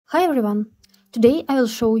Hi everyone! Today I will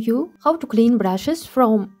show you how to clean brushes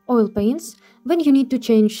from oil paints, when you need to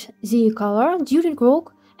change the color during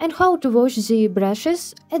work, and how to wash the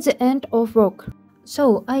brushes at the end of work.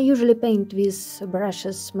 So I usually paint with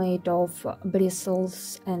brushes made of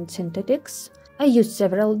bristles and synthetics. I use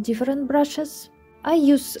several different brushes. I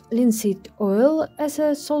use linseed oil as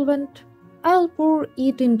a solvent. I'll pour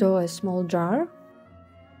it into a small jar.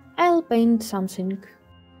 I'll paint something.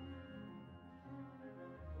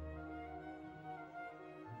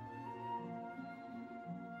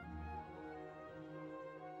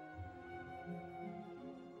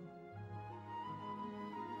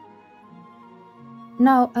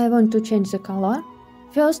 Now I want to change the color.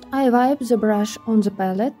 First I wipe the brush on the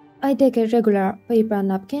palette. I take a regular paper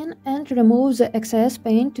napkin and remove the excess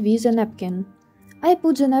paint with a napkin. I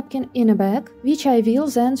put the napkin in a bag, which I will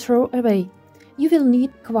then throw away. You will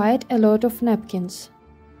need quite a lot of napkins.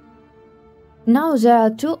 Now there are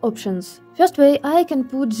two options. First way, I can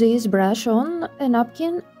put this brush on a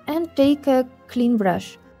napkin and take a clean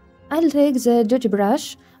brush. I'll take the dirty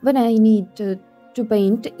brush when I need to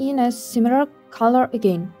paint in a similar color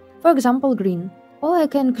again, for example green. Or I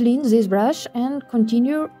can clean this brush and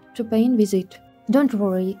continue to paint with it. Don't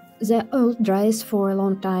worry, the oil dries for a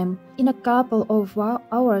long time. In a couple of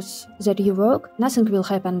hours that you work, nothing will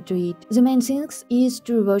happen to it. The main thing is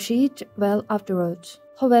to wash it well afterwards.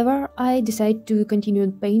 However, I decide to continue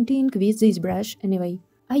painting with this brush anyway.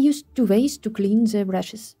 I use two ways to clean the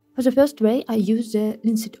brushes. For the first way, I use the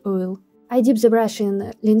linseed oil. I dip the brush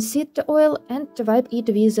in linseed oil and wipe it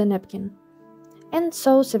with a napkin. And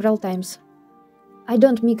so several times. I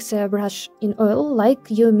don't mix a brush in oil like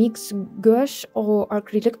you mix gouache or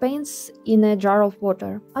acrylic paints in a jar of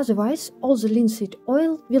water. Otherwise, all the linseed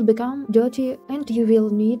oil will become dirty and you will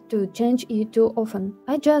need to change it too often.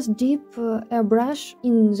 I just dip a brush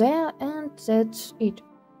in there and that's it.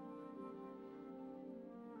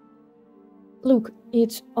 Look,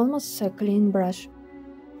 it's almost a clean brush.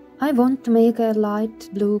 I want to make a light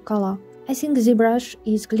blue color. I think the brush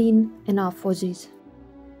is clean enough for this.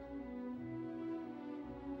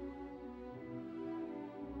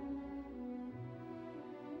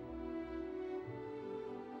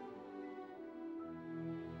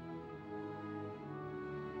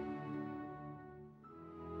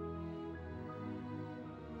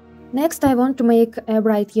 Next I want to make a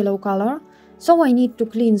bright yellow color, so I need to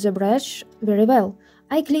clean the brush very well.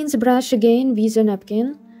 I clean the brush again with a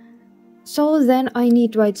napkin. So then I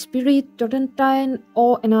need white spirit, turpentine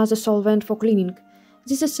or another solvent for cleaning.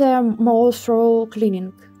 This is a more thorough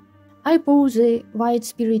cleaning. I pour the white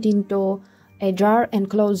spirit into a jar and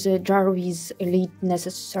close the jar with a lid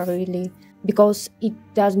necessarily, because it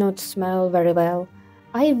does not smell very well.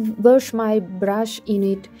 I wash my brush in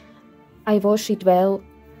it. I wash it well.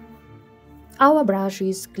 Our brush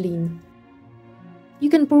is clean. You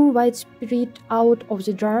can pour white spirit out of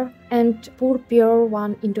the jar and pour pure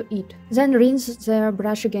one into it. Then rinse the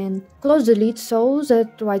brush again. Close the lid so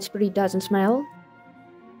that white spirit doesn't smell.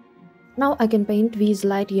 Now I can paint with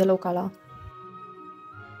light yellow color.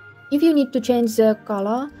 If you need to change the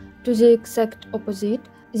color to the exact opposite,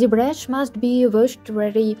 the brush must be washed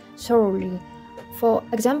very thoroughly. For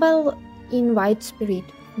example, in white spirit,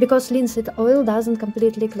 because linseed oil doesn't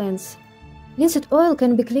completely cleanse. Linseed oil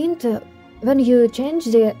can be cleaned when you change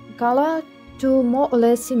the color to more or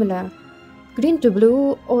less similar, green to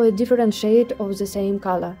blue or a different shade of the same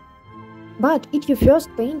color. But if you first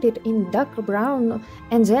paint it in dark brown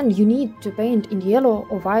and then you need to paint in yellow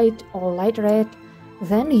or white or light red,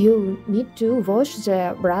 then you need to wash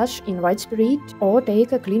the brush in white spirit or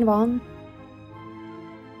take a clean one.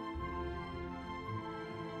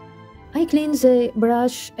 I clean the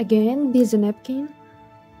brush again with a napkin.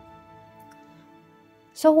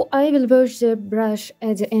 So I will wash the brush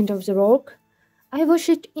at the end of the work. I wash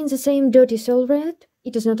it in the same dirty solvent,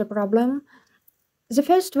 it is not a problem. The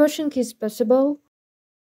first washing is possible.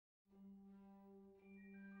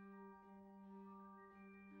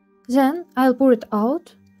 Then I'll pour it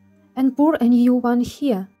out and pour a new one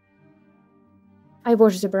here. I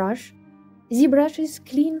wash the brush. The brush is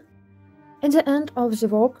clean. At the end of the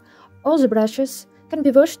work, all the brushes can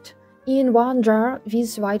be washed in one jar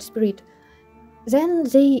with white spirit. Then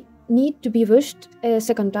they need to be washed a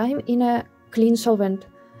second time in a clean solvent.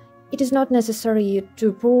 It is not necessary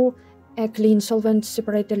to pour a clean solvent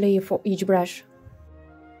separately for each brush.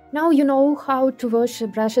 Now you know how to wash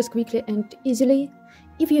brushes quickly and easily.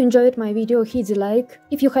 If you enjoyed my video, hit the like.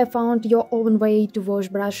 If you have found your own way to wash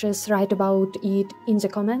brushes, write about it in the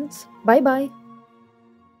comments. Bye bye!